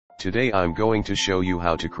Today I'm going to show you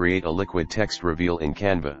how to create a liquid text reveal in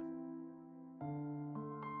Canva.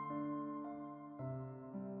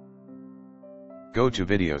 Go to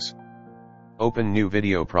Videos. Open new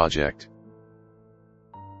video project.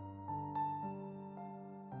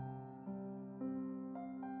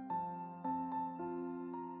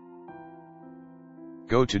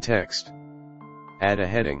 Go to Text. Add a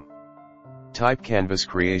heading. Type Canvas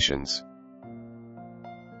Creations.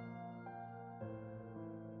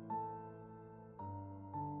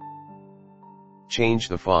 Change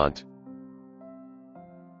the font.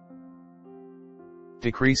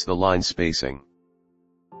 Decrease the line spacing.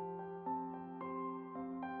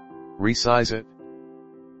 Resize it.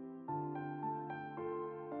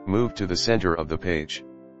 Move to the center of the page.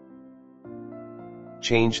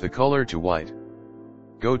 Change the color to white.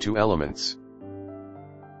 Go to Elements.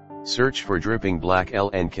 Search for Dripping Black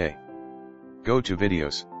LNK. Go to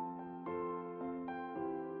Videos.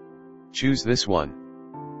 Choose this one.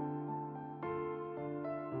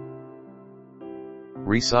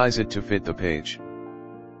 Resize it to fit the page.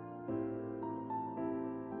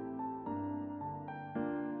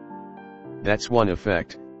 That's one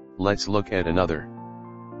effect. Let's look at another.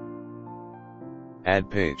 Add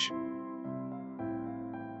page.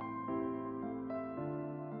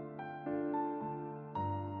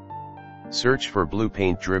 Search for blue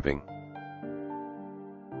paint dripping.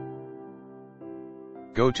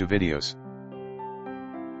 Go to Videos.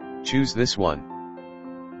 Choose this one.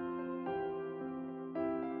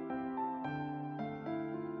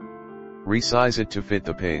 Resize it to fit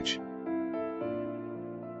the page.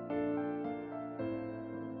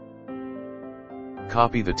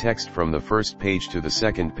 Copy the text from the first page to the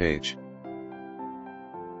second page.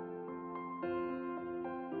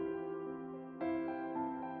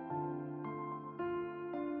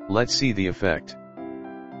 Let's see the effect.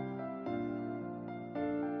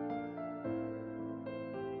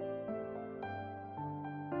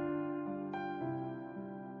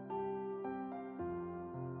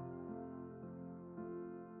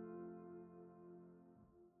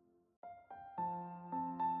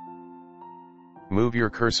 Move your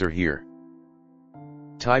cursor here.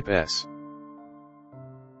 Type S.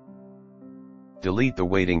 Delete the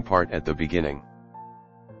waiting part at the beginning.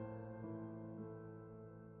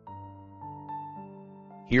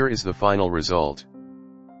 Here is the final result.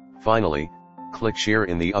 Finally, click share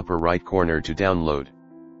in the upper right corner to download.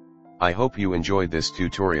 I hope you enjoyed this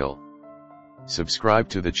tutorial. Subscribe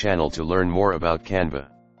to the channel to learn more about Canva.